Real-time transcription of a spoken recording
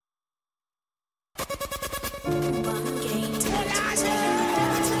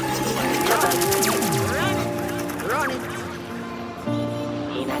Run it.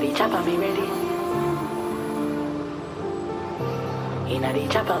 Inna the chopper, me ready. Inna the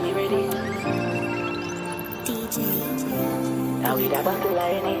chopper, me ready. DJ. Now we da buckle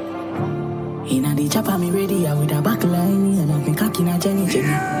line. Inna the chopper, me ready. I with a buckle line. And I've been cocking a Jenny.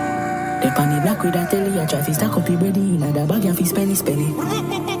 They pan the black with a telly. I try to stack up the ready. Inna the bag and fi spenny.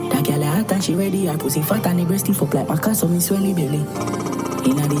 That girl a hot and she ready. Her pussy fat and the breasty fuck like my car, so me swelly belly.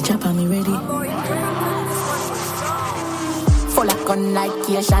 Inna the chopper, me ready. Full of gun like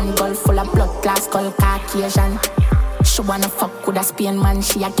Asian girl, full of blood class, called Caucasian. She wanna fuck with a Spain man.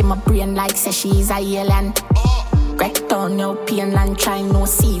 She a give my brain like say she's a alien. Great town, no pain land. Try no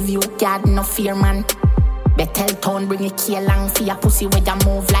see view, God no fear man. Betel town, bring a key along for your pussy where you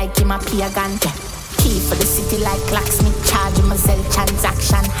move like him a pagan. Yeah. Key for the city like locksmith. Charge him a Zelle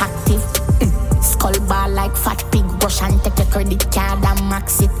transaction active. Skull bar like fat pig. Brush and take your credit card and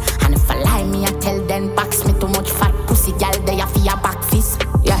max it. And if I lie me, I tell them box me too much fat pussy gal. They have for your back fist.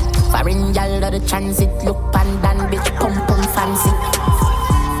 Yeah, foreign gal of the transit. Look pandan bitch, pum fancy.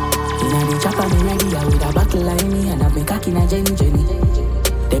 Inna the chopper me ready. I with a buckle line. And I've been cocking a Jenny.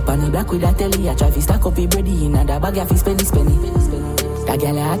 They pan the black with a telly. I try to stack up the bready. Inna the bag, I fi spenny. That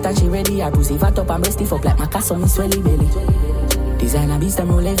girl a hot and she ready. Her pussy fat up and breasty fuck like my car, so me swelly belly. Designer beast and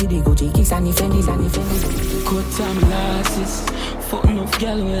roll every day. Gucci kicks and the Fendi's and the Fendi. Cut time glasses. Fucking up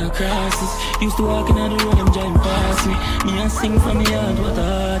gal with her crosses. Used to walk in on the road, them driving past me. Me and sing from me heart, what a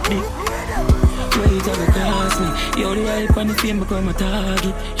heartbeat. Wait till the cost me. Yo, the hype and the fame become a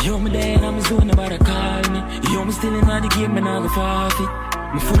target. Yo, me there and I'm a zone, nobody call me. Yo, me still in the game, me not go forfeit.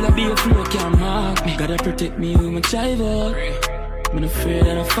 Me full of beer flow, can't mark me. Gotta protect me with my driver. I'm afraid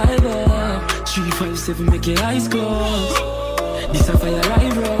that I 5 up. 357 make your eyes close. This a fire I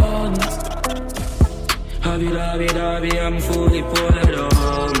run. Hobby, I'm fully pulled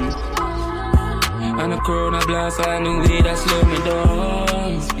on. And a corona blast, I knew it that slow me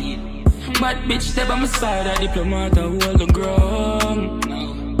down. Bad bitch step on my side, a diplomat, I hold the ground.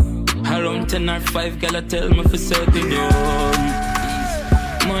 Around 10 or 5, girl, I tell me for certain down.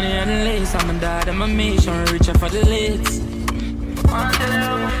 Money and lace, I'm a dad, I'm a mission, richer for the lids. Good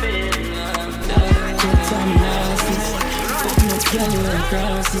time glasses. Fucking up girl with her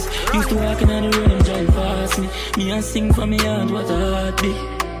crosses. Used to walking on the road and drive past me. Me and sing from me heart, what a heartbeat.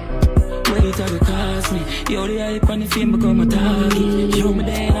 Wait till it cost me. Yo, the hype and the fame become a target. Yo, me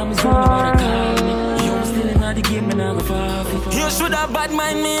there and I'm a zone, nobody call me. Yo, I'm still in the game and I go forfeit. You should have bad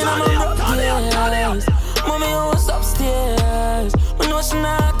mind me and I'm a broke years. Mommy, who's upstairs? Me know she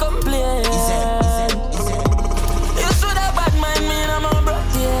not complain.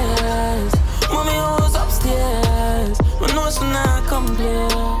 Yes, mommy who's upstairs. We know she not complain.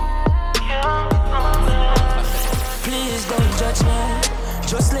 Please don't judge me.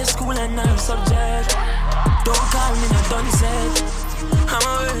 Just let school and I'm subject. Don't call me not done said. I'm a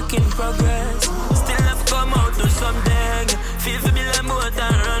work in progress. Still have to come out to something. Feel for me like more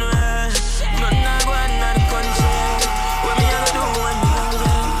than run away. Nothing I go out in the country. What me I do when me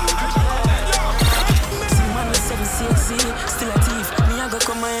hungry? See man with 760, still a thief. I go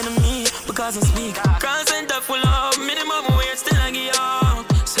come my enemy because I speak. Call center full of minimum wage still I get up.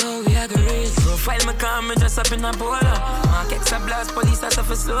 So we agree. Profile my camera just up in a polo. Markets a blast, police has to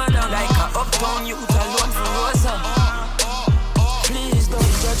slow down. Like a uptown youth alone for Rosa. Please don't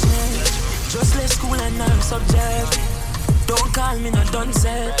judge me. Just let school and I'm subject. Don't call me not done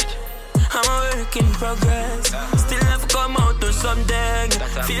said. I'm a work in progress. Still have to come out to something.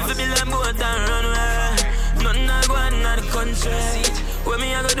 Feel for me like more than runway. Nothing I go on in the country. What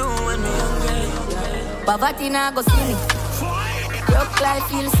me I go do when me hungry? Poverty nah go see me. Rock life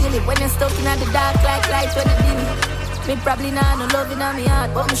feel silly when you're stuck in the dark like light when it dim. Me probably nah no love in my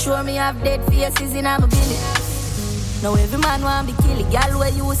heart, but me sure me have dead faces in my belly. Now every man want be killy. Girl where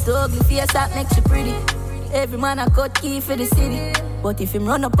you used to ugly face that makes you pretty. Every man a cut key for the city. But if him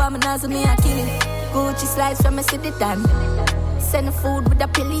run up on me now, so me a kill him. Gucci slides from me city tan. Send the food with a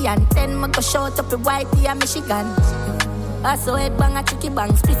pillion. 10 me go short up the whitey and Michigan. I saw head bang a tricky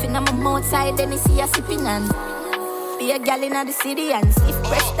bang. Spliffing on my mouth side, then you see a sipping on. Be a gal in the city and if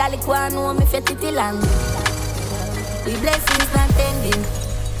fresh talic one know me fet it land. The blessings not ending.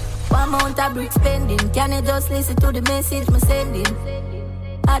 One amount of brick spending. Can you just listen to the message me sending?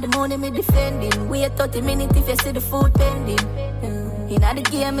 All the money me defending. Wait 30 minutes if you see the food pending. Inna the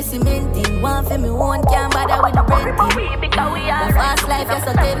game me cementing. One for me one can't bother with the renting. The fast life is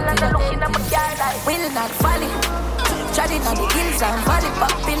so tempting. Will not folly. Treading on the hills and valley.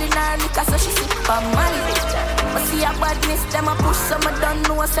 Pop pilling her liquor so she sip on Molly. I see a badness, them a push, some I don't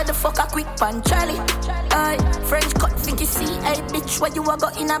know. I said the fuck a quick pan, Charlie. Aye, French cut, think you see, hey bitch, where you a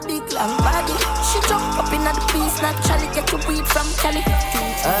got in a big long body. She jump up in the piece, naturally get your weed from Cali.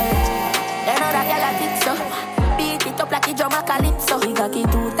 They know that girl a tip so, beat it up like a drum a calypso. We got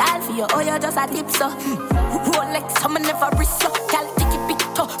it too tall for you, oh you just a tip so. Rolex, some never wrist so, girl take it big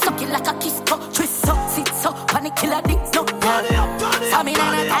toe, suck it like a kiss toe, twist so, sit so, panic killer dick no. So me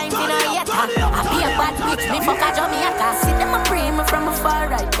nah no time for no yet. I be a bad bitch, me fuck a Jamaica. See them a pray me from afar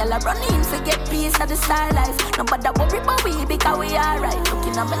right. Girl I run in to get peace of the star life. Nobody worry about we because we alright.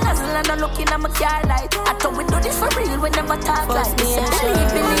 Looking at my nozzle and I'm looking at my car light. I thought we do this for real, we never talk like this.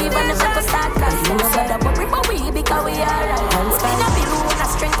 Believe and never start like this. Nobody worry about we because we alright. Looking at me room and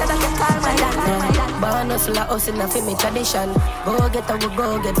strength that I can call my dad. Born hustle a hustle na fi me tradition. Go get a we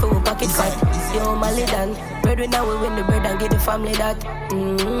go get full pocket fat. Yo Malidan, bread we now we win the bread and give the family that.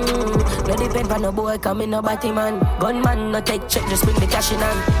 No depend on no boy coming no batty man. Gunman no take check, just bring the cash in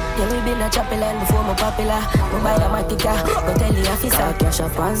hand. Yeah, we been a choppy line before my popular. We buy a matica, go tell the officer. Cash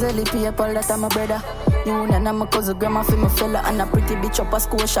up and zelly people, that I'm my brother. You and I'm a cousin, grandma for my fella. And a pretty bitch up a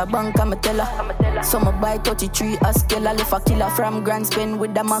Scotia bank, I'm a teller. So I buy 33 a scale. I left a killer from Grand Spain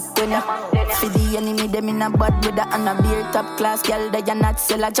with the Mac winner. For the enemy, them in a bad weather. And a beer top class, girl, they are not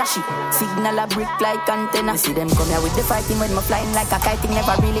sell a Joshy. Signal a brick like antenna. You see them come here with the fighting when me flying like a kiting.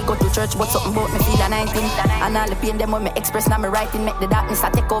 Never really go to church, but something about me feel a 19. And all the pain them when me express, now me writing. Make the darkness I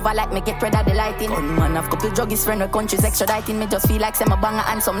take over like me get rid of the lighting. Man, I've couple druggies friend with countries extraditing. Me just feel like some a banger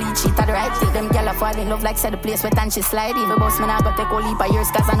and some lead sheet at the right thing. Them girl a fall in love like said the place wet and she sliding. The boss man I got take all heap of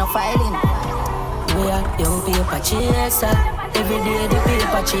years cause I no filing. We are young paper chaser. Every day the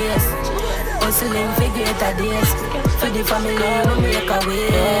paper chase. Hustling for greater days. For the family we make a way.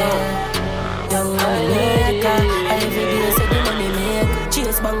 Young money maker. Every day say the money make.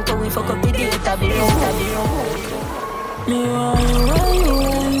 Chase bank we fuck up the database. Me want you,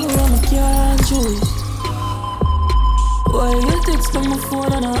 I can't choose. Why you text on my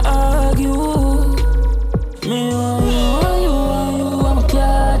phone and I argue? Me want you, I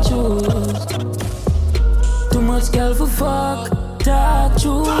can't choose. Too much girl for fuck, talk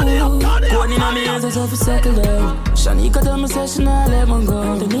true. Going in on me hands, I have to settle down. Shanika tell me say she not let me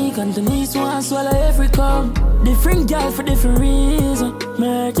go. Denise want swallow every cup. Different girl for different reason.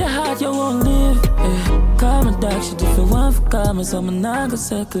 Make your heart, you won't live. Call my dog, she different one for call me, so I'm not gonna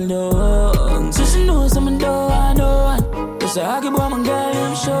settle down. So she knows I'm a door, I know. Just a hockey boy, my girl,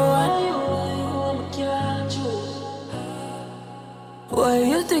 I'm sure. Why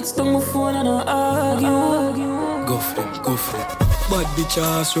you text on my phone and I argue? Go for it. Bad bitch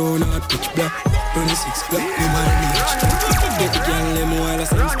ass round hard pitch black. 26 black, me mind me rich top. Get the girl them while I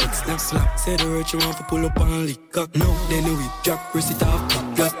send stick snap slap. Say the word you want to pull up and lick cock. No, then we drop, press it off,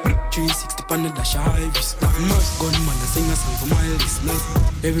 black. 360 pan the dash, high wrist. Mad gunman, I sing a song for my listeners.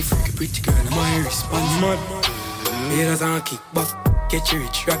 Every freaky pretty girl in my response. Mad haters and kick back. Get you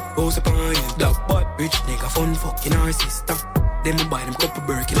rich, rock, bows upon you. Dog bad, rich nigga, fun fucking our sister. Then we buy them couple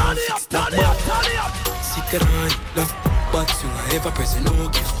Birkin and fix that bad. Sick around, love. Bad soon I ever present, no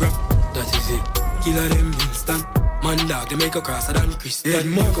gift rap. That is it, killer them instant. Man dog, they make a crosser than Christian. Yeah,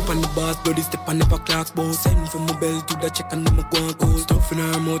 mark up on the boss, bloody step on the back clocks. Bow send from my belt to the check and them a go and go. Stuff in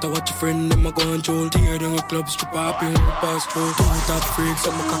her mouth, I watch your friend, them a go and troll. Tear down a club, strip up in the pass through. Two top freaks,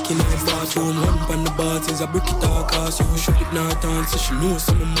 I'm a cocky in the bathroom. One on the bar, since I break it all cast you. Shoot it not on, so she knows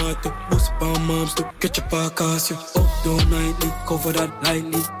some of my to. Bust up on moms to catch a podcast you. Up down nightly, cover that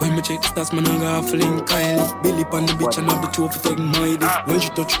lightly. When me check the stats, man I got feeling Kylie. Billy pan the bitch and have the trophy take my day. When she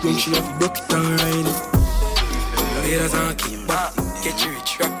touch ground, she have to duck it and ride it. Haters and keep back. Get you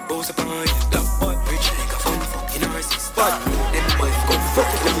rich, rock, bows upon you. Love boy, rich nigga, fun fucking narcissist. Them boys go fuck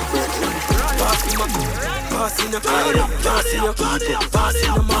it, let me break it. Passing my passing your passing your people,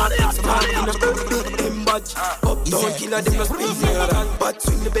 passing your marks, passing your big them badge. Up down killer, them no spin near that. But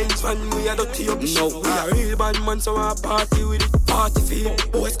swing the bench when we are dirty up. No, we are real bad man, so I party with it. Party feel,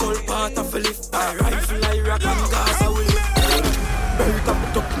 boys call part of a lift. I rifle, I rock and gas, I will lift. Belt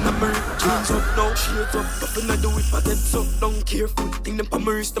up in a mirror, jeans up now, shades up. Nothing I do with my heads up, down careful. Think them on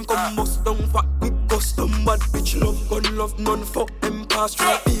my wrist, them come bust down. Fat with custom, bad bitch love, gun love, none fuck them pass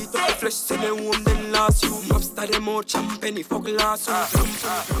through. Beat up the flesh, send them home, then last you. Mobster them out, champagne, fuck last you.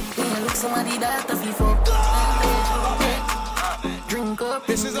 Yeah, look somebody that a before. Drink up.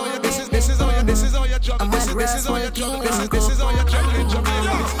 This is all your job. This is all your job. This is all your job. This is all your job.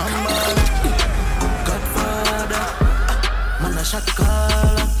 Godfather. Man a shot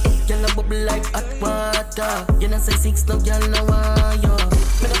caller, girl a bubble like hot water. You know say 6 no girl no want yo.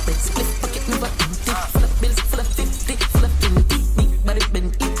 Me no bed split pocket never empty. Full of bills, full of 50, full of 20. Big body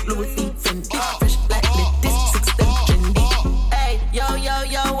bend it, Louis feet Fendi. Fresh like lettuce, 6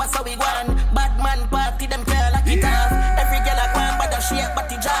 how we gone. Bad man party, them care like it off. Every girl I want, but she shake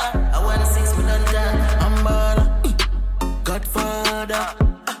body jaw. I want 6 million jaw. I'm baller. Godfather.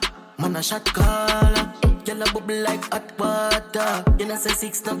 Man a shot caller. Girl a bubble like hot water. You know say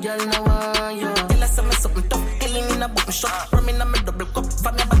 6 no girl no want you. Girl a say me something tough. Killing in a button shot. Rumming on me double cup.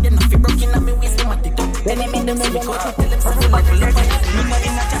 For me body no fi broken on me waist. Me mat it up. Enemy them see me cut. Tell them say me like a leopard. Me money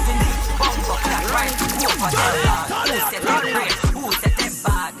not chatting deep. Bumbo clap right. Who for them bad? Who set them brave? Who set them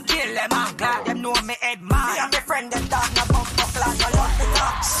bad? Kill them and glad. Them know me head mad. Me and me friend them talk na bumbo clap. I love the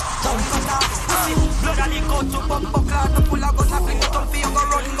talk. Bumbo clap. Blood and it go to bumbo clap. To pull a gun and fling it up for you go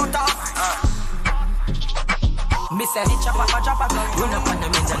run go talk. Me say the chopper a drop a gun. Run up on the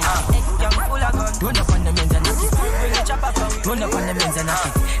men's and knock it. Young full of gun. Run up on the men's and knock it. Bring the chopper gun. Run up on the men's and knock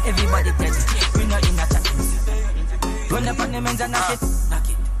it. Everybody present. We not in a chat. Run up on the men's and knock it. Knock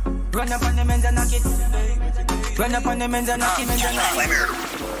it. Run up on the men's and knock it. Run up on the men's and knock it.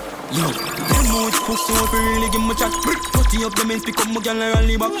 Yo, them know it's pussy up, really give me chat. Putty up the men's, pick up my gal and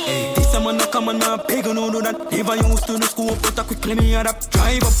rally back. This a man a come and man a beg, no do that. Never used to the school, but I quickly me adapt.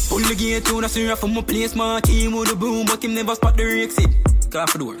 Drive up, pull the gate to the syrup from my place. My team with the boom, but him never spot the exit. Clap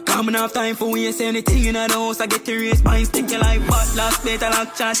for the door. Coming off time for when you say anything in the house. I get the race, mine stick you like what? Last better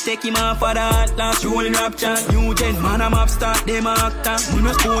lock chat, take him off for that. Last rolling rap chat, new gen, man I'm up start, them a actor. We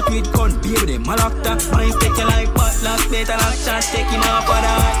no sport with gun, baby them a locked up. Mine stick you like what? Last better lock chat, take him off for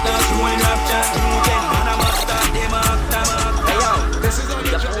that. Last rolling rap chat, new gen, man I'm up start, them a actor. Hey yo, this is the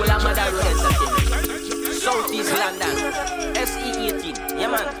pool of mother road Southeast London, SE18. Yeah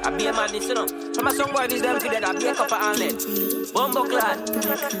man, I be a man this you know. Some of some boys this them together, I be a couple of net. Bumbo clad.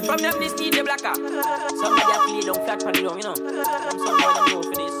 From them this DJBLACKA. Somebody have to lay down flat for the room, you know. Some boy don't know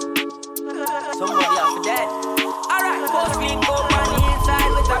for this. Somebody have for that. Alright, post link up on the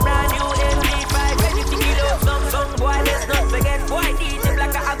inside with a brand new MP5. Ready to kill out some boy. Let's not forget boy.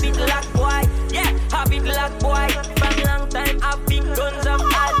 DJBLACKA a bit lock boy. Yeah, a bit lock boy. From long time have big guns of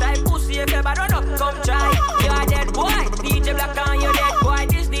all type. Pussy if you don't know, come try. You're dead boy. DJBLACKA, you're dead boy.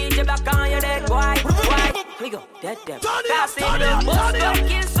 This DJBLACKA, you're dead boy. We go, dead them. Pass in the bus, don't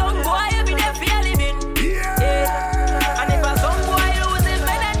kill some boy, every day feel him in. Yeah. And if a some boy loses,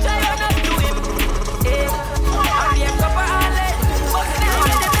 men and try not to him. Yeah. And the couple all it, but they run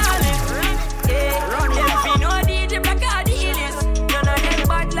them darling. Yeah. Run them fi no DJBLACKA the illest. None of them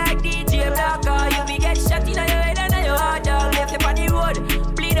bad like DJBLACKA. You be get shot in your head and your heart, dog. Left you on the road,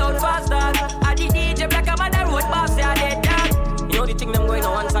 bleed out fast, dog. And the DJBLACKA man the road boss, they are dead, dog. You know the thing them going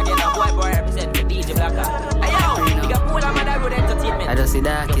on once again, a boy represent the DJBLACKA. I just see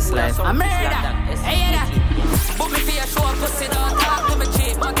darkest life. I'm murder. Hey, yeah. Put me for your show, pussy don't talk to me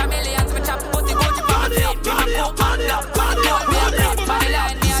cheap. But a millions, me chop, put the Gucci on my feet. Me a coat on up, don't be a break. My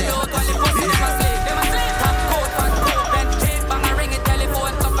line, me a load, while the pussy never sleep. Never sleep. Top coat, fat coat, pen chain. Bang a ring it,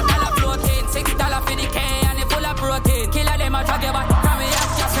 telephone, couple dollar floating. $6 for the K and it full of protein. Killer them a drag your back, from me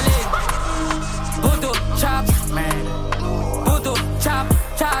as gasoline. Voodoo, chop, voodoo, chop.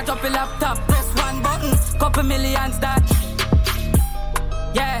 Charge up your laptop, press one button. Couple millions that.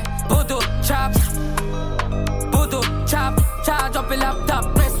 Yeah, voodoo chop, charge up your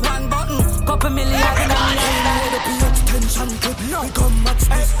laptop, press one button, couple million. The extension clip, we come match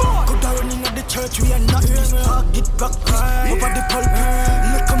this. Go down in the church, we are not this. Target back, over the pulpit.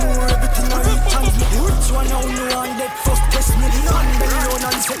 Look more, everything I read chance. Which one I only want that first test me. Man, belly on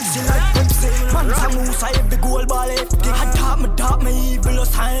and sexy like Pepsi. Man, some moose, I have the gold ball empty. I dark, my evil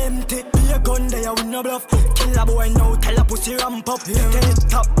is empty. Be a gun there, I win a bluff. Kill a boy now, tell a pussy ramp up. Get it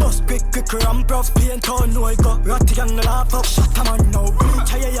top, bust quick, ramp rough. Paint on, no I got ratty gang laugh up. Shut a man now,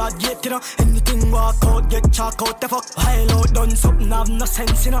 bleach a yard gate, you know. Anything walk out, get chalk out the fuck. While out done something, have no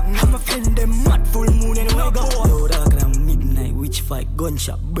sense, you know. I'm a friend, them mad full moon anyway go. Yo, dark around midnight, witch fight,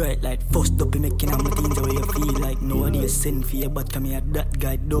 gunshot, bright light. First up, making all my things the way you feel like. Nowadays send for your but come here, that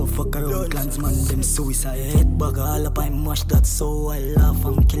guy don't fuck around. Clans man, them suicide. Head bag, all up, I mash that so I laugh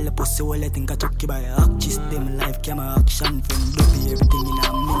and kill the pussy. Well, I think I chuck you by actress, them live camera action from dopey, everything in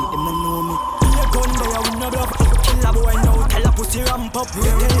a minute, them don't know me. Be a gun there, I win a bluff. Kill a boy now, tell a pussy ramp up.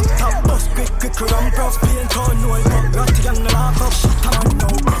 Get it top, bust quick, ramp rough. Paint on, no I got ratty gang laugh up. Shut a man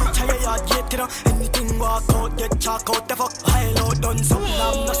now, bleach a yard gate, you know. Anything walk out, get chalk out the fuck. While out done something,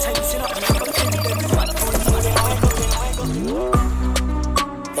 have no sense, you know. I'm a friend, them mad full moon,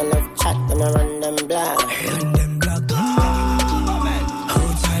 they love chat, them a run them black. Run them black.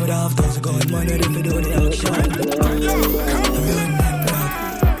 Outside of those gun money, if you do the action. Run them black.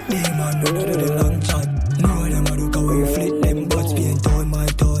 Demon, we do the long shot. No them a look how we flit them butts. Paint on my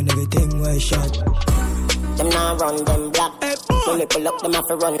tone, everything we shot. Them now run them black. Pull up, them have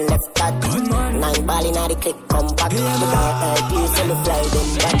to run left back. 9 ball inna the click, come back. The dark eye, so we fly them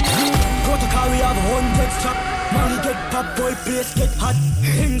back. car, we have 100 strap. Money get pop, boy, place get hot.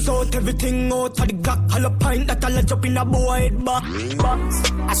 Things out, everything out of the gap. All a pint that I'll jump in a boy head box.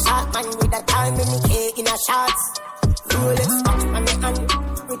 A shot man with a time in the cake in a shots. Rolex watch on the hand.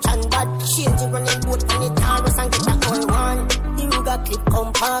 Rich and bad, change running boat on the Taurus and get that all one. The Ruger clip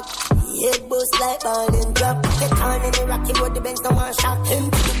compact. Head bust like ball and drop. Get on in the rocky road, the Benz no one shot. Him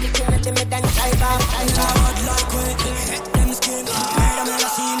to the picking at the mid and try back. Hard like way, hit them skin. I'm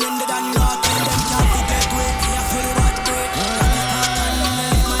never seen in the dan not in them can't forget way. I feel what way.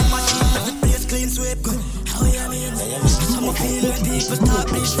 My machine make the place clean sweep. How you mean? Some of feel when people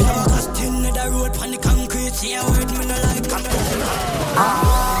start bleach. Never cast in the road on the concrete. See a word me no like.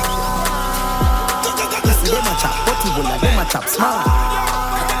 Them a chop, but you will them a chop smart.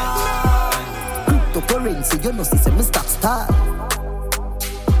 Cryptocurrency, you know see some stop start.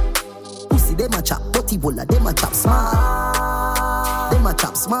 Pussy them a chop, but you will them a chop smart. Them a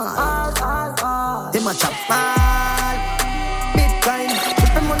chop smart. Them a chop smart. Bitcoin,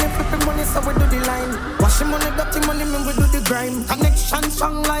 flipping money, so we do the line. Washing money, dirty money, me we do the grime. Connection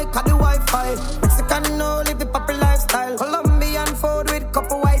strong like a the Wi-Fi. Mexican no live the poppy lifestyle. Colombian food with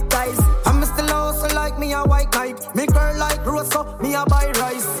couple white ties. I'm still also like me a white knight. Me girl like Rosa, me a buy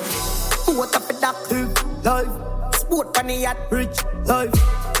rice. What up with that life? Sport on the yacht, rich life.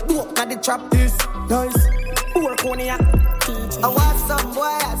 Walk on the trap, this nice. Work on the yacht. I want some boy,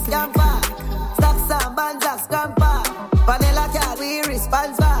 I scam back. Stop some bands, I scam back. Vanilla cat, we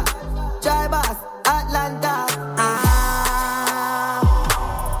responsible. Try bass, Atlanta.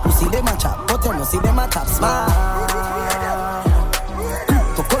 You see them a chop, but you know see them a chop smart.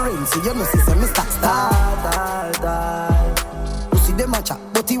 Cryptocurrency, you know see some stop start. You see them a chop,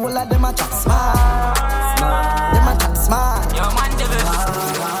 but you all of them a chop smart. Them a chop smart. Yo man, devil.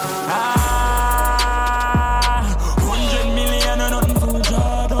 100 million and nothing for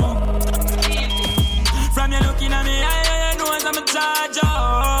job. From you looking at me, I know I'm a charge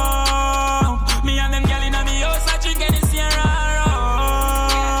up. Me and them gal in me house, I drink any Sierra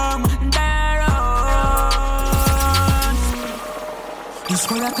rum. This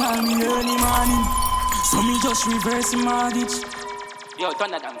girl call me early morning, so me just reverse the mortgage. Yo,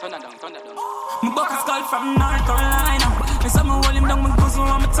 turn that down. My buck is called from North Carolina. Me say me hold him down, me guzzle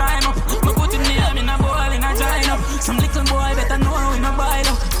on my time up. Me put him near me in a bowl in a giant up. Some little boy better know we no buy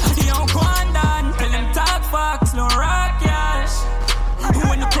up. Yo, Kwandan, tell him talk facts, no rock cash.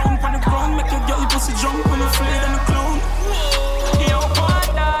 When you come from the ground, make your girl pussy jump when you fled on the clown. Yo,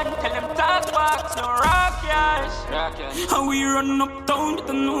 Kwandan, tell him talk facts, no rock cash. How we run uptown,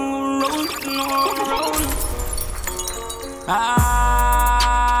 but no road.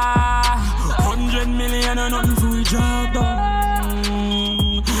 100 million and nothing for a job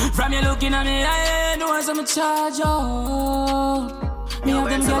done. From you looking at me, I know I'm a charge up. Me have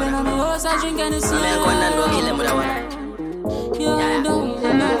them girl in my house, I drink and see. I'm going to go kill them with a one.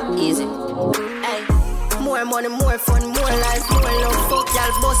 Yeah, easy. Hey, more money, more fun, more life, more love. Fuck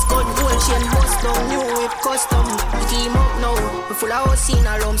y'all, boss gun, gold chain, boss down, new whip, custom. Team up now, we full of house in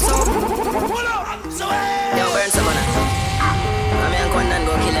a lump sum. Yo, burn some of that. I'm going to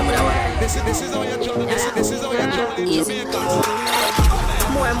go kill them with a one. This is all your trouble. This is all your trouble. Easy.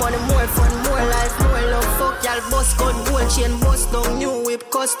 More money, more fun, more life, more love. Fuck y'all, boss gun, gold chain, boss down, new whip,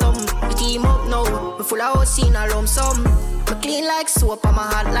 custom. We team up now, we full of house in a lump sum. Me clean like soap, and my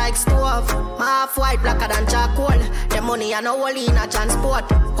hot like stove. My half white, blacker than charcoal. The money I know all in a transport.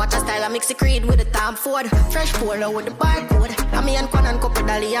 Watch a style, I mix the creed with the Tom Ford. Fresh polo with the barcode. And me and Conan couple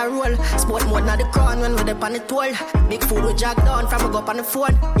dolly a roll. Sport mode na the crown when we dip on the toll. Big food we jack down from a go up on the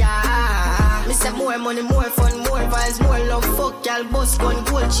phone. Yeah, me say more money, more fun, more vibes, more love. Fuck y'all, boss gun,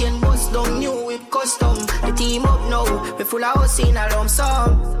 gold chain, boss down, new whip, custom. The team up now, we full of house in a lump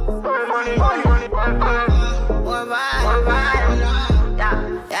sum. More money, more vibes, more vibes.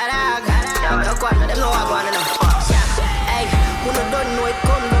 Yeah, go on, them know I go on enough. Hey, when I don't know it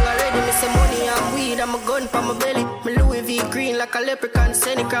come down already, me say money and weed, I'm a gun for my belly. My Louis V green like a leprechaun,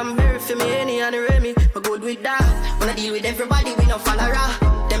 Senny cranberry for me, any and Remy. I'm good with that. When I deal with everybody, we no follow raw.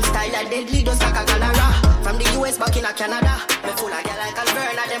 Them style like deadly, just like a cholera. From the US back in a Canada, me full of girl like a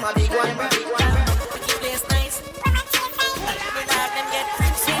girl, and them a big one. Keep place nice. Me dog them get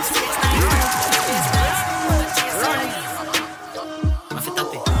free, place nice.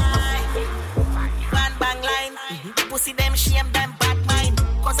 Pussy them shame them bad mind.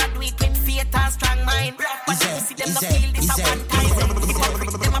 Cause I do it with faith and strong mind. But the pussy them no feel this a one time.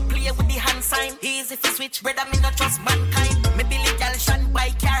 Them a play with the hand sign. Easy if you switch, brother, me not trust mankind. Me Billy gal shine by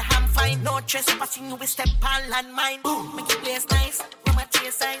car, I'm fine. No trespassing, you will step on landmine. Make it place nice, with my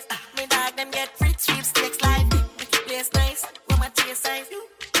chase size. Me dog them get free, sweepstakes life. Make it place nice, with my chase size.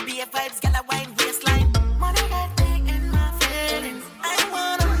 Be a vibes, gal a white.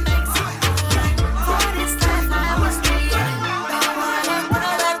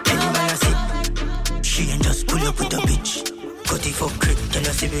 secret, you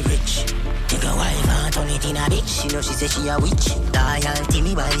know see me rich. Take a wife and turn it in a bitch. You know she say she a witch. Loyalty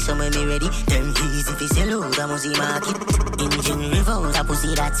me buy some when me ready. Them easy fi sell out a musty market. Engine revolves a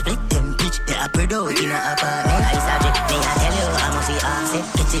pussy that split. Them bitch they a spread out in a apartment. I suggest me a tell you I must be offset.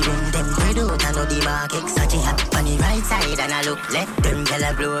 Get it when them spread out and know the market. Such a hat on the right side and I look left. Them tell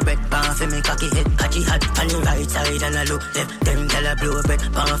a blow bread pan for me cocky head. Catchy hat on the right side and I look left. Them tell a blow bread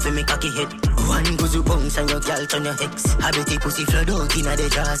pan for me cocky head. One goes you bounce and your girl turn your ex. Habit pussy flood out in a the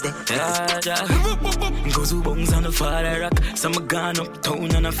jars there. Goes who bones on the fire rock. Some gun up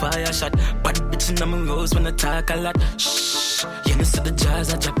town on a fire shot. Bad bitch in my rose when I talk a lot. Shh, you know see the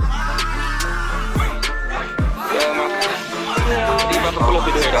jazz I drop. Yeah, man. Leave up a pull up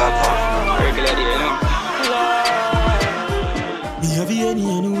with the dog. Regular day, you know. Me have any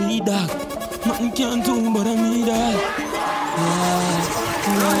and we dog. Nothing can do but I need that.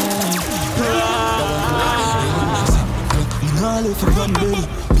 Me nah left it on belly.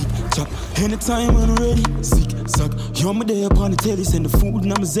 Chop, anytime when ready, sick, suck. You're my day upon the telly, send the food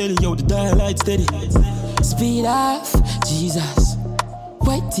and I'm a zelly, yo, the dial light steady. Speed off, Jesus.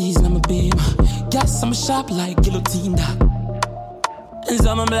 White tees and I'm a beam. Gas, I'm a sharp like guillotine, dog. And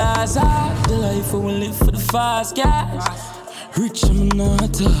some of blast out, the life I will live for the fast gas. Rich, I'm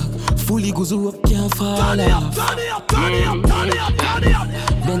not talk. Fully goes up, can't fall off.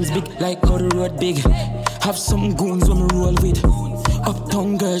 Benz big like how the road big. Have some goons when me roll with.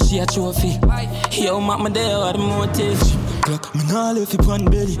 Uptown girl, she a trophy. Yo, mama there, what the motive? Clock, me nah left it on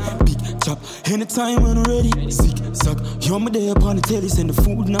belly. Big chop, anytime when ready. Sick, suck, yo, me there upon the telly. Send the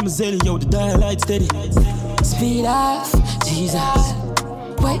food and I'm a zelly, yo, the dial light steady. Speed off, Jesus.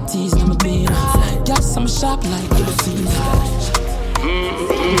 White tees and I'm a beam. Gas, I'm a sharp like guillotine.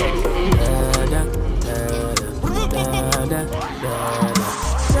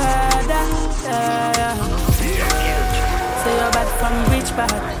 Say you're bad from rich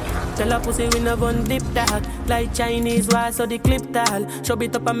bad. Tell a pussy we no gun dip tag. Like Chinese wall so the clip tall. Show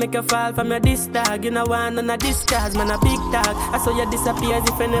it up and make you fall from your disc tag. You know one on a discard, man a big tag. I saw you disappear as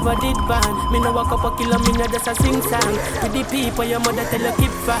if I never did ban. Me no walk up a kilo, me no just a sing song. With the people your mother tell you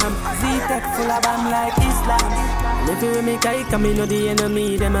keep fam. Z-Tech full of bam like Islam. If you with me kike, me know the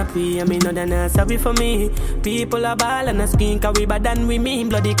enemy. Them a pray and me know they not sorry for me. People a ball and a skin, cause we bad than we mean.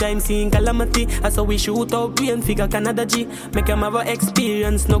 Bloody crime scene calamity. I saw we shoot out brain figure Canada G. Make them have a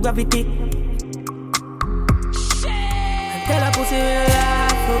experience, no gravity. Tell a pussy we no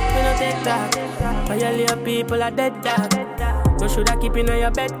laugh, we no take that. Violate people are dead dog. You shoulda keep in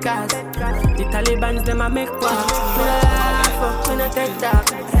your bed cause the Taliban's them a make war. We no laugh, we no take that.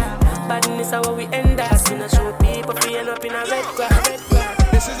 Badness is how we end us. We no show people freeing up in a red grass.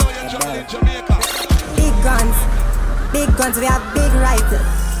 This is how you travel in Jamaica. Big guns, we have big rights.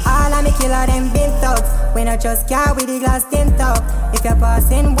 All of me killer them big thugs. We not just car with the glass tint up. If you're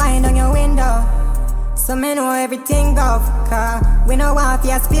passing wine on your window, so me know everything off. Cause we no want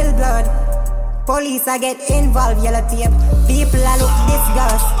you spill blood. Police I get involved, yellow tape. People I look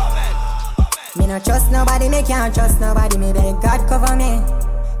disgust. Me no trust nobody, me can't trust nobody. Me beg God cover me.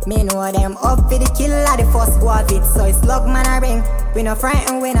 Me know them up for the kill of the first go of it. So it's slug man a ring. We no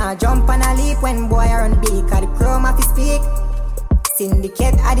frightened, we no jump and a leap. When boy run big, cause the chrome off his speak.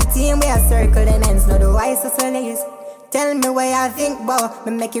 Syndicate of the team, we a circle the ends. No the wise hustlers. Tell me where I think, boy,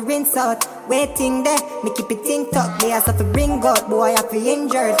 me make it rinse out. Waiting there, me keep it think tuck. They have to bring out, boy, I feel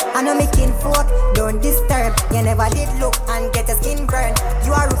injured. I know me kinfolk, don't disturb. You never did look and get your skin burned.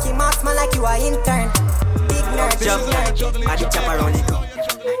 You are rookie marksman like you are intern. Big nerd, I did chop around the gun.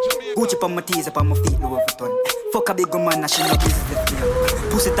 Gucci on my tees, up on my feet, no overturn. Fuck a big woman, I should not business with me.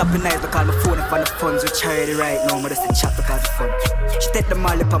 Pussy up in eyes, but call my phone up on the funds. We charity right now, but just a chat because it's fun. She take the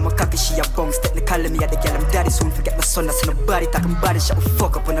mall up on my cocky, she a bounce. Technically me at the girl, I'm daddy soon. Forget my son, I see nobody talking body shot. We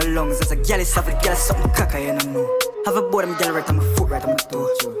fuck up on the lungs. There's a girl, it's have a girl, something cocky, you don't know. Have a board, I'm girl right on my foot, right on my toe.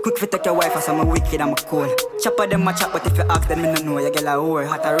 Quick fit take your wife, as I'm a wicked, I'm a cool. Chopper them a chop, but if you ask them, me no know. You get a whore,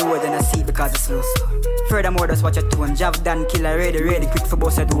 hot a road, and I see because it's slow. Furthermore, just watch your tone. Jav done, killer ready, quick for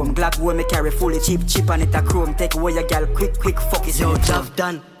boss a doom. Glock wool me carry fully cheap on it a chrome. Take away your girl, quick, fuck is yo, Jav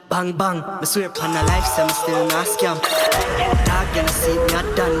done, bang, me swear upon a life, so I'm still not scam. Dog, you know see me a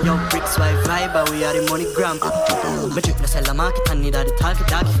done, yo, bricks, why vibe, we are the money gram. Me drip no sell the market, and need all the talk,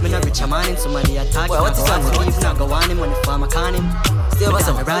 dog. If me not rich, I'm on him, somebody attack. Well, what is that? If not go on him, money for my con him. Still was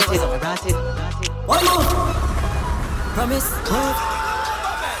a rat it. One more! Promise,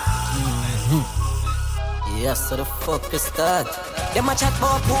 yes, so the fuck is that? Them a chat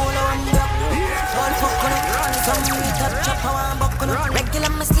about polo and block. All fuck on it. Some meet up, chop how I'm buck on it.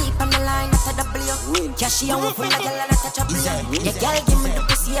 Regular me sleep on the line at a W. Cashy on full of girl and I touch a blue. Yeah, girl give me the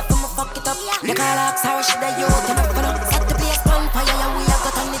pussy up and me fuck it up. You call her sorry, she the youth and I put up. Set the place on yeah, we have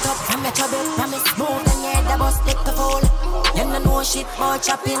got on it up from your trouble. Promise, move and yeah, the bus take the fall. You don't know shit about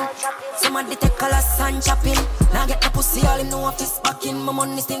chopping. Somebody take colors and chopping. Now get the pussy, all him know of this backing. My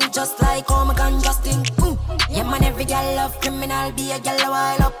money sting just like oh my gun Justin. Yeah man, every girl love criminal. Be a girl a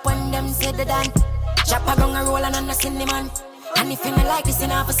while up when them say the done. Chop a gun a roll and a cinnamon. And if you me like this, you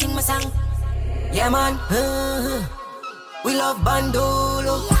have to sing my song. Yeah man, we love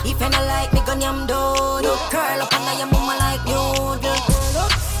bandolo. If you not like me, gun yam dodo. Curl up under your mama like noodle.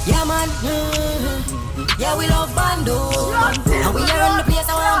 Yeah man, yeah we love bandolo. And we are on the place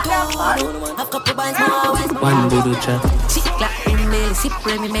I want to. Have couple bands more ways. One doodle chat. Chick clap in belly, sip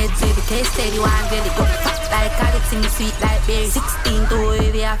me meds every case steady. One belly go fat like carrots, sing sweet like berry. 16 to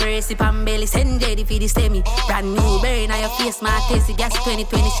heavy, have a recipe and belly. Send ready for the semi. Brand new berry, now your face my tasty. Gas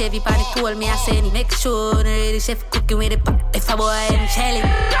 2020 Chevy, pan it cool me I send it. Make sure the ready chef cooking with the pot. If a boy and shelly.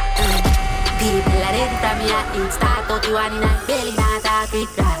 People are ready from me at it. Start out you one in a belly, not a quick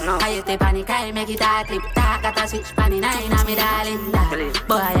crack. I you take panic, I make it a clip. Talk at a switch, pan in a me darling.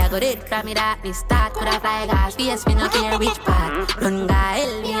 Boy, I got it from me that me start. Could I fly gas, face me no care which part. Run guy,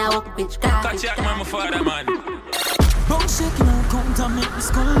 hell me a walk which car. Catch your mama father man. Bone shaking and count and make me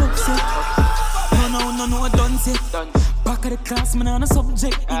skull look sick. No, done sick. Back of the class, man on a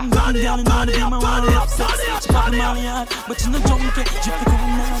subject. In gun, girl, in all the game, I want to upset. She pop them all yard, but you no junkie. Drip the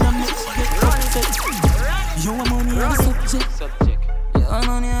gun down and make she get upset. You want money on the subject. You want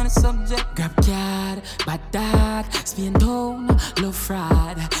money on the subject. Grab card, bad dad, spin down, love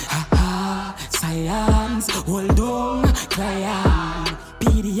fraud. Ha ha, science, hold on, client.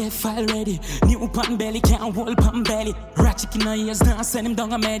 PDF file ready. New pan belly, can't hold pan belly. Ratchet in her ears, now send him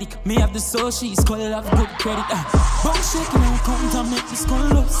down a medic. Me have the soul, she's call have good credit. Bone shaking and count and make me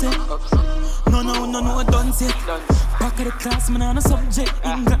skull upset. No, done set. Back of the class, man on a subject.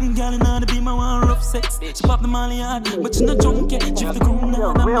 England girl in all the beam, I want rough sex. She pop the molly hard, but you no junkie. Drift the ground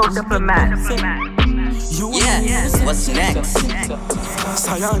down and real diplomat. Yeah, what's next?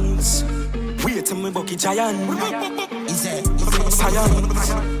 Science. Wait till me bucky giant.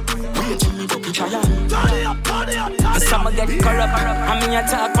 Science. Wait till me bucky giant. I saw me get corrupt. I mean I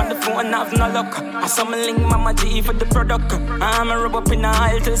talk on the phone, have no luck. I saw me link Mama G for the product. I'm a rub up in the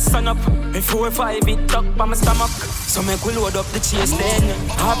aisle till sun up. Before 5 it up on my stomach. So me could load up the chase then.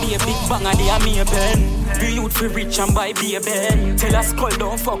 I'll be a big bang and they are me a pen. Be youth for rich and buy be a ben. Tell a skull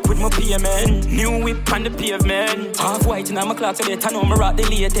don't fuck with my payment. New whip on the pavement. Half white in my clock so better know me rock the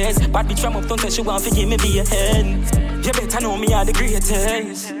latest. Bad bitch from up don't tell she want to give me be a hand. You better know me are the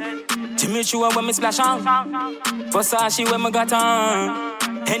greatest. Jimmy Chua when me splash on. Versace when me got on.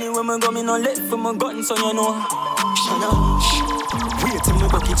 Anywhere me go me no left for my gun so you know. Wait till me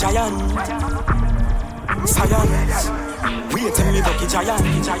bucky giant. Science. Wait till me bucky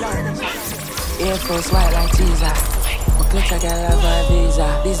giant. Air Force white like teaser. My glitter girl have my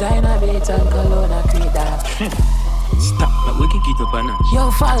visa. Designer beat and cologne I create that. Stop, like we can keep up on that.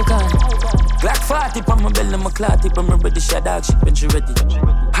 Yo Falcon. Black 40 on my belly, my clot tip on my ready. Shot dog shit when she ready.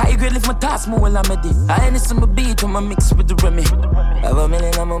 High grade lift my task more while I'm ready. I ain't some beat when I mix with the Remy. Have a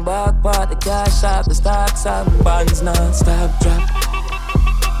million on my back part, the cash shop, the stocks up, bonds non-stop drop.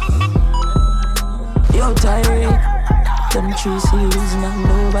 Yo Tyree, them 3 series not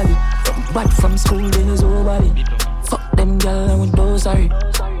nobody. From back from school days nobody. Fuck them gal and with those sorry.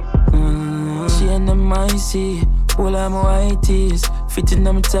 She and them icy, all of my white tees, fitting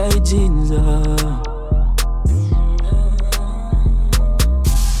them tight jeans.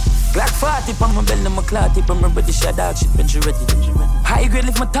 Black 40 on my belly, my clot tip on my ready. Shot dog shit when she ready. High grade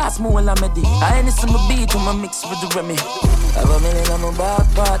lift my task more while I'm ready. I ain't some beat when I mix with the Remy. Have a million on my back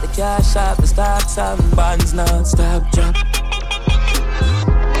part, the cash shop, the stocks up, bonds non-stop drop.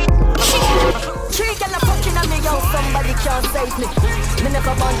 Three girl a fucking on me, yo, somebody can't save me. Me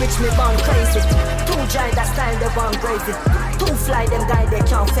never born rich, me born crazy. 2 giant that style, they born crazy. 2 fly, them guy, they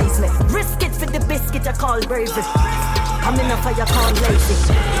can't face me. Risk it for the biscuit, I call bravery. I'm in a fire, can't lazy.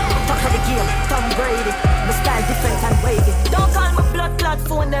 Top of the game, Tom Brady. My style different and wavy. Don't call my blood clot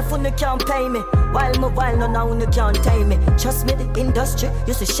phone, that phone can't pay me. While my while, no now you can't tame me. Trust me, the industry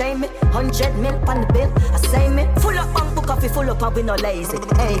used to shame me. 100 mil on the bill, I say me. Full up bank book coffee, full up and we no lazy.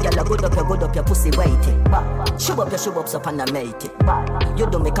 Hey, girl, good up your pussy waiting. Shove up up and I mate it. You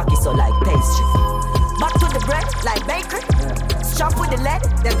do me cocky so like pastry. Back to the bread, like bakery. Strap with the lead,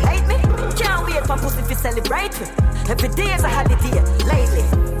 them hate me. Can't wait for pussy to celebrate me. Every day is a holiday, lately.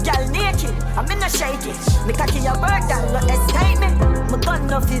 Girl naked, I'm in a shaky. Me cocky your bird down, no escape me. My gun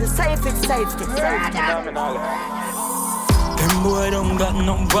no feel safe, it's safety. Them boy don't got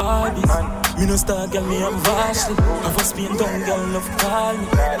no bodies. Me no star girl, me I'm vastly. I'm for Spain down girl, love call me.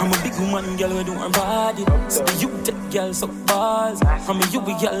 I'm a big woman girl, we do her body. So you take girl so balls. I'm a you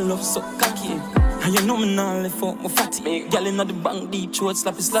girl, love so cocky. And you know me now left for my fatty. Girl in the bank, deep throat,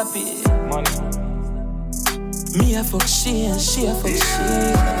 slappy. Me a fuck she and she a fuck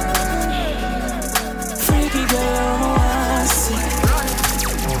she. Freaky girl, I wanna see.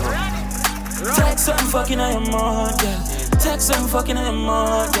 Text some fucking on your mouth, girl. Text some fucking on your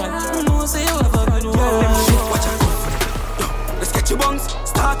mouth, girl. You know say you ever been one. Watch out for them. Yo, let's get your bungs.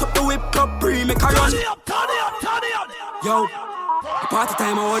 Start up the whip up, pre make a run. Turn it up. Yo, party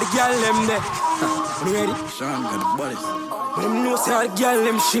time, I want the girl them there. You ready? Sean got the bodies. But them know say all the girl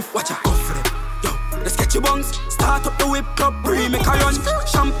them shift. Watch out for them. Yo, let's get your bungs. Start up the whip up, pre make a run.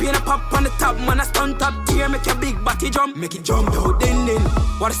 Champagne a pop on the top, man a stunt top tier. Make your big body jump, make it jump. Yo, then.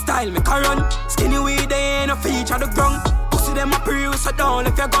 What a style, make a run. Skinny way, they ain't a feature the ground. Pussy them a pre, so down.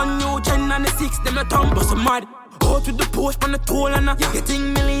 If you gun new gen and the 6, them a thumb. Bust a mad. Out with the post on the toll and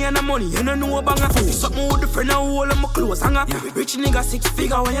getting million of money, you don't know a banger. Something with the friend and all of my clothes hanger. Rich nigga 6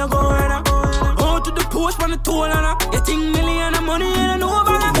 figure when you go right. Out with the post on the toll and getting million of money, you don't know a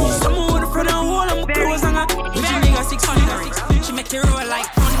banger. Something with the friend and all of my clothes hanger. Rich nigga 6 figure. She make it roll like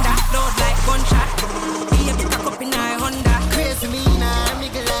Honda, load like gunshot. Be a bit of up in my Honda. Crazy me now,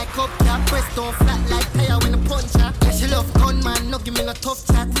 nigga like up that press don't flat like tire when a punch her. Yeah, she love gunman, no give me no tough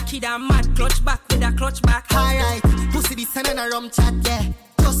chat. Kid a mad clutch back with a clutch back. Alright, pussy this and a rum chat, yeah.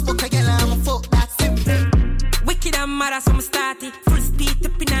 Just book a girl and I'ma fuck that simple. Wicked and mad as I'm started. Full speed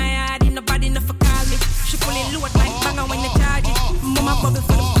up in her yard, ain't nobody enough for call me. She fully load like banger when you charge it. Mama bubble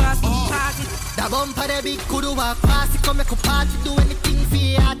for the past, don't pass it. That bumper the big could walk past it, come make a party, do anything for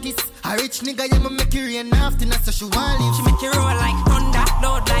the artist. A rich nigga, yeah, me make it rain after, so she want live. She make it roll like thunder,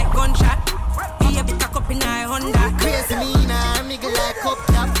 load like gunshot. Be a bit cock up in her Honda. Crazy me now, nigga like up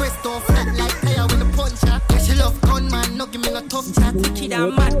that press don't flat like tire when a punch her. Yeah, she love gunman, no give me no tough chat. Kid a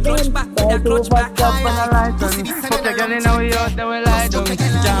mad clutch back with a clutch back. Pussy this and a girl in our yacht, then we lie down.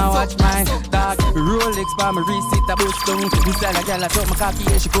 Can't watch my dog. Rolex by my wrist, it a bust down. Instead a girl I drop my cocky,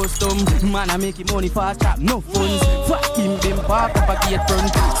 yeah, she custom. Man, I make money fast trap, no funds. Fuck him, them park up a gate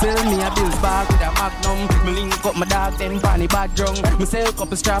front. Sell me a bills bag with a magnum. Me link up my dog, then bunny bad drunk. Me sell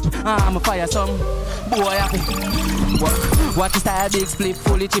couple strap, I'm a fire some. Boy happy. What is that big split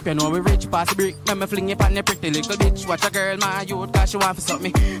fully chip? You know we rich past the brick. Let me fling it on the pretty little bitch. Watch a girl, my youth, cause she want to suck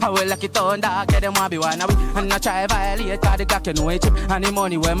me. I will lock it on dog, get them want be one away. And I try violate, cause the Glock, you know it chip. And the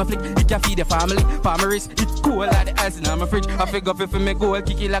money where me flick, it can feed the family. For my wrist, it's cool like the ice in my fridge. I figure if me gold,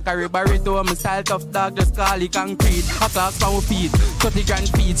 kick it like a burrito. I'm a style tough dog, just call it concrete. A class from my feet, 30 grand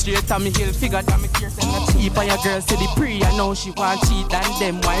feet. Straight on me hill, figure that me care, send a cheap. And your girl say the pre, I know she want cheat. And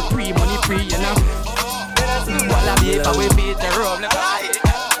them why pre, money free, you know. While I be if I will beat the road, like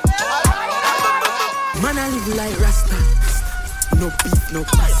man, I live like Rasta. No beef, no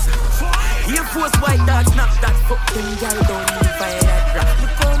pasta. Here force white dogs, snap that. Fuck them gal, don't need Viagra.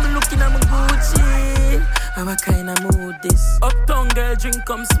 Look how me looking at my Gucci. I'm a kind of mood this. Uptown girl, drink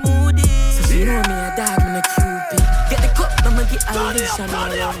come smoothie. So she know me a dog, me a Cupid. Get the cup, I'ma get a leash and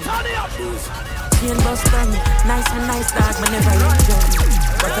all around. Chain bust on me, nice dog, me never enjoy.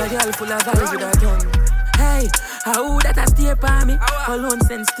 But a girl full of vibes with a gun. Hey, how that a stare by me? Alone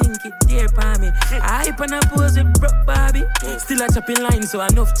sense stinky, dear by me. I hype and I pose with broke Barbie. Still a chopping line, so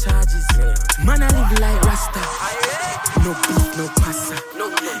enough charges. Man, I live like Rasta. No beef, no pasta.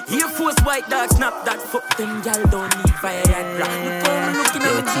 Here force white dogs, snap that. Fuck them, y'all don't need Viagra. Look how I'm looking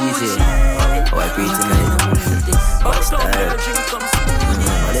at me Gucci. White breeze tonight. What's that? I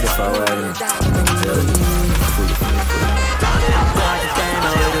did it forward.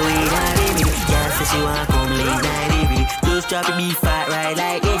 She want come late night every day. Just drop it, be fat right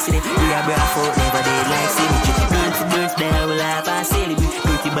like yesterday. We are bra for never dead like symmetry. Burn for birds, now we'll have a celebrate.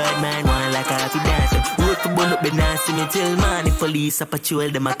 Pretty bad man, one like a happy dancer. Work to burn up the dance, see me till morning. Police a patrol,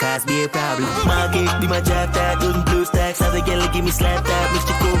 them a cause be a problem. Market, be my job tag, doing blue stacks. Have a girl give me slap tap.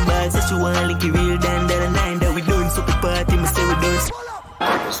 Mr. Come back, says she want link it real than that a nine that we doing super party. Me say we done.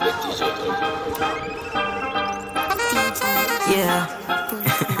 Respect DJ. Yeah.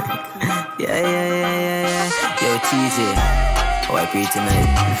 Yeah. Yo, cheesy. White breed tonight.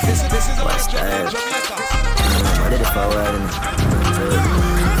 What's that? I did it forward.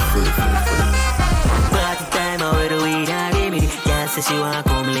 Party time, over the weed and remedy. Girl says she want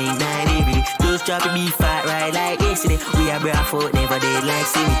come late night every day. Just drop it, be fat right like yesterday. We are bra foot, never dead like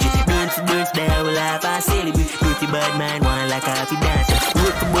symmetry. Burn for birds, there we'll have a celebrate. Pretty bad man, one like a happy dancer.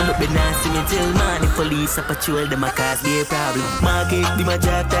 Work to burn up the dance, see me till morning. Police a patrol, them a cause be a problem. Market, be my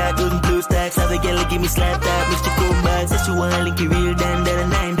job tag, doing blue style. back. Have a girl give me slap tap, make she come back. Say she want link it real than a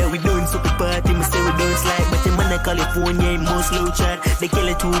 9 that we done so the party. Me say we don't slide, but the man I California ain't most slow chat. They kill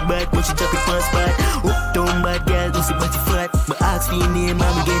it too bad, but she drop it first spot. Uptown bad girl, don't see but she fat. But ask for your name,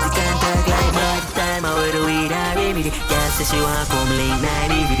 mama get the contact like bad time. I would have wait and remedy. Girl say she want come link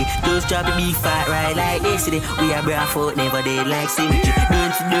 9 everyday. Those drop it be fat right like yesterday. We are bra foot, never dead like symmetry.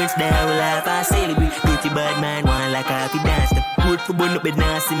 Don't down, we laugh and celebrate. Dirty bad man, one like happy dance. Good for bun up bed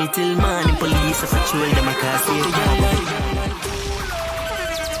now, see me till morning. Police are patrol them, I can't see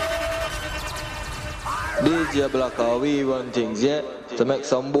DJBLACKA, we run things, yeah? To make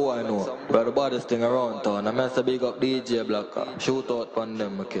some boy know. We're the baddest thing around town. I must big up DJBLACKA. Shoot out on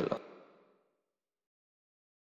them, a killer.